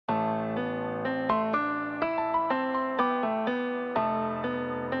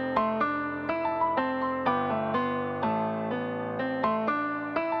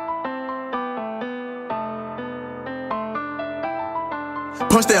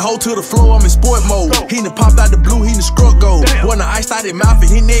hoe to the floor, I'm in sport mode. He done popped out the blue, he done struck gold. When the ice out his mouth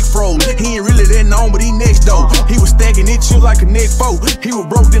and his neck froze. He ain't really that known, but he next though. He was stacking it chill like a neck foe. He was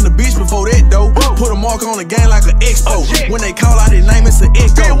broke in the bitch before that though. Put a mark on the game like an expo. When they call out his name, it's an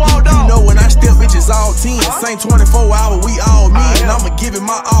echo. You know when I step, bitches all 10. Same 24 hours, we all men. I'ma give it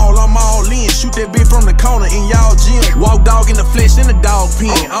my all, I'm all in. Shoot that bitch from the corner in y'all gym. Walk dog in the flesh in the dog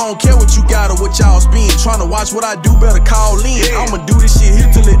pen. I don't care what you got or what y'all spend. Tryna watch what I do, better call in. I'ma do this shit here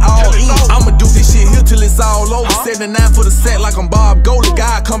till it all ends. I'ma do this shit here till it's all over. 79 for the set like I'm Bob Goldie.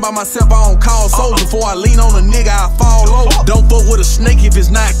 Guy come by myself, I don't call soldier. Before I lean on a nigga, I fall over. Don't fuck with a snake if it's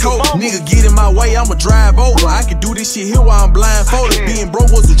not cold. Nigga get in my way, I'ma drive over. I can do this shit here while I'm blindfolded. Being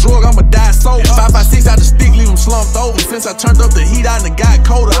broke was a drug, I'ma die sober. 556 out the stick, leave him slumped over. Since I turned up the heat, I done got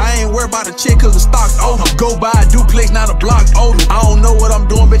colder. I ain't worried about the check cause the stock's over. Go buy a duplex, not a block older. I don't know what I'm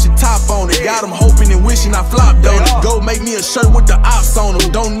doing, bet your top on it. Got them hoping and wishing I flopped on it. Go make me a shirt with the ops on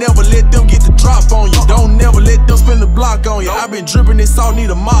them. Don't never let them get the drop on you. Don't never let them spin the block on you. I been dripping this salt, need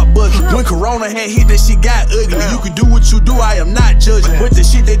a mop bucket. When Corona had hit, that shit got ugly. You can do what you do, I am not judging. But the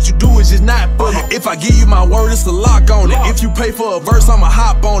shit that you do is just not funny. If I give you my word, it's a lock on it. If you pay for a verse, I'ma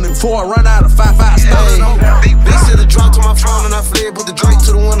hop on it. Before I run out of 5-5 stars. Big said the drop to my phone and I fled. Put the Drake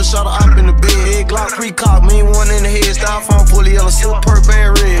to the window, shot her up in the bed. Head Glock, pre-cock, mean one in the head. Styrofoam fully yellow, silver, purple,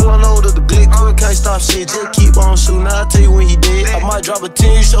 and red. Pulling over the big quick, can't stop shit. Just keep on shooting, I'll tell you when he dead. I might drop a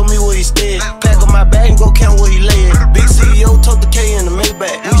 10, you show me where he stayed. Pack up my bag and go count where he lay at. Big CEO took the K in the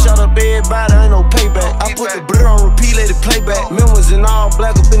Maybach. We shot up everybody, ain't no payback. I put the blur on repeat, let it play back. Members in all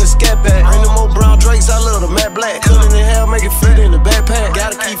black up in the scat pack. Ain't no more brown Drakes, I love the matte black. Cut in the hair, make it fit in the backpack.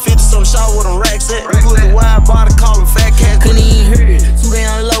 Gotta keep 50 some shot with them racks at. We put the wide body, call them fat cats. Couldn't even hear it, too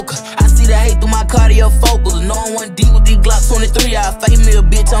damn local. I see the hate through my cardio focals. No one deep with these Glock 23. I fake me a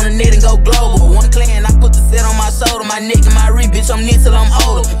bitch on the net and go global. One clan, I put the set on my shoulder, my neck and my wrist, bitch. I'm near till I'm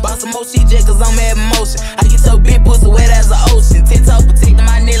older. Bought some more CJ cause I'm at motion. I get